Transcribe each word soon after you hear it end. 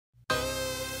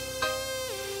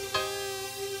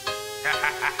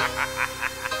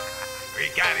We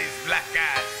got his black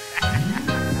ass.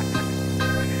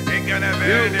 Ain't gonna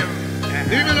burn him.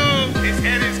 Leave it alone. His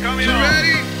head is coming You off.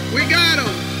 ready? We got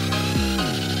him.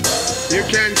 You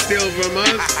can't steal from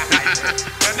us.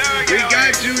 We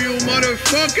got you, you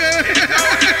motherfucker.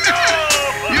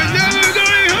 You're never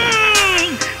going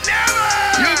home. Never.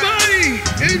 Your body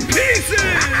in pieces.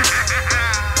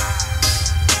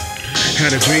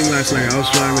 Had a dream last night, I was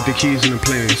flying with the keys in the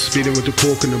plane, speeding with the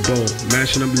cork in the bowl,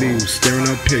 mashing up leaves, staring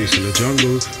up pace in the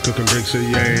jungle, cooking bricks of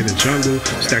yay in the jungle,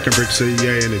 stacking bricks of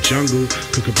yay in the jungle,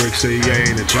 cooking bricks of yay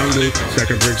in the jungle,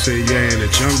 stacking bricks of yay in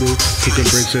the jungle, cooking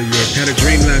bricks of yay. Had a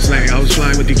dream last night, I was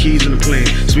flying with the keys in the plane,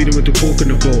 speeding with the cork in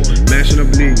the bowl, mashing up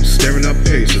leaves, staring up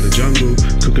pace in the jungle,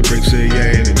 cooking bricks of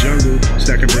yay in the jungle,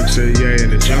 stacking bricks of yay in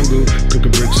the jungle,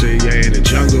 cooking bricks of yay in the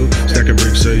jungle, stacking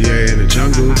bricks of yay in the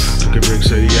jungle, cooking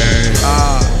bricks of yay.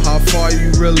 How far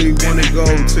you really wanna go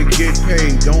to get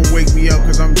paid? Don't wake me up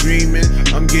cause I'm dreaming,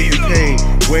 I'm getting paid.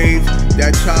 Wave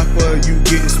that chopper, you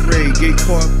getting sprayed. Get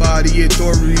caught by the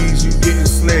authorities, you getting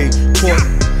slayed. Caught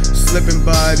slipping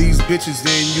by these bitches,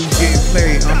 then you getting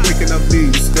played. I'm picking up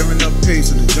leaves, staring up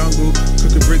pace in the jungle,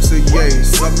 cooking bricks of yay.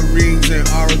 Submarines and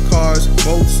aura cars,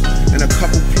 boats, and a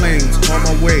couple planes on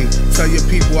my way. Tell your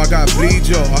people I got bleed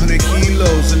yo, 100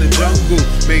 kilos in the jungle.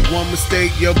 Make one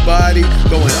mistake, your body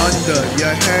going under,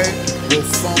 your head will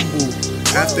fumble.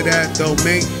 After that they'll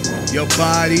make your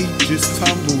body just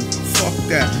tumble. Fuck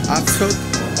that, I took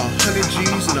 100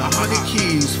 G's and 100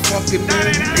 keys. Fucking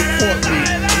man, you caught me.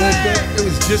 Woke up, it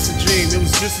was just a dream, it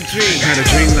was just a dream. Had a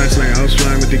dream last night, I was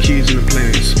flying with the keys in the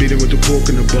plane, speeding with the cork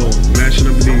in the bowl, mashing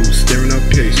up leaves, staring up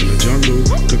pace in the jungle,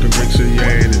 cooking bricks of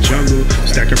yay in the jungle,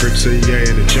 stacking bricks of yay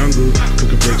in the jungle,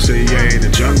 cooking bricks of yay in the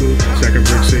jungle, stacking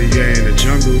bricks of yay in the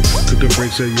jungle, cooking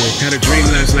bricks of yay. Had a dream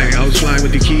last night, I was flying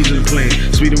with the keys in the plane,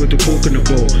 speeding with the cork in the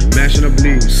bowl, mashing up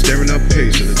leaves, staring up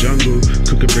pace in the jungle,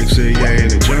 cooking bricks of yay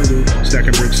in the jungle,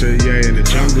 stacking bricks of yay in the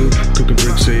jungle, cooking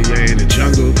bricks of yay in the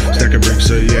jungle, stacking bricks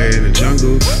of yay in the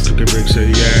jungle, cooking bricks of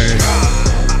yay.